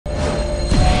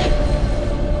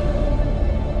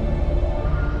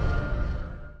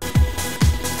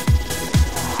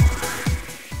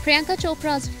Priyanka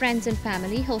Chopra's friends and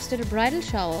family hosted a bridal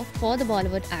shower for the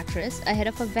Bollywood actress ahead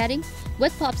of her wedding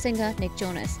with pop singer Nick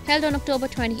Jonas. Held on October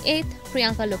 28th,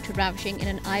 Priyanka looked ravishing in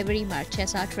an ivory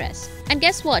Marchesa dress. And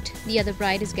guess what? The other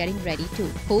bride is getting ready too.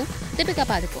 Who? Deepika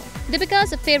Padukone.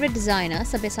 Deepika's favorite designer,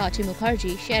 Sabyasachi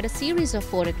Mukherjee, shared a series of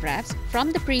photographs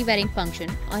from the pre-wedding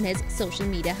function on his social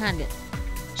media handle.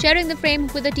 Sharing the frame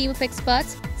with a team of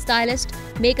experts, stylists,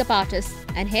 makeup artists,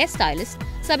 and hairstylists,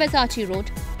 Sabyasachi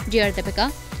wrote, "Dear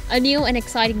Deepika, a new and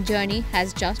exciting journey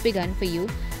has just begun for you,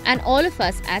 and all of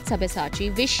us at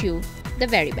Sabyasachi wish you the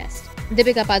very best."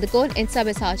 Deepika Padukone in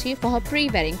Sabyasachi for her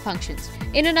pre-wedding functions.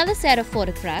 In another set of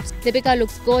photographs, Deepika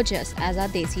looks gorgeous as our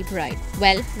Desi bride.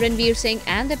 Well, Ranveer Singh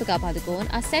and Deepika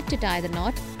Padukone are set to tie the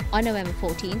knot on November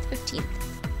 14th, 15th.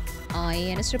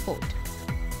 IANS report.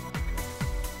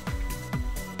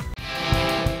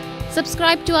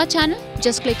 Subscribe to our channel.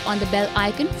 Just click on the bell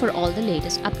icon for all the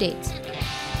latest updates.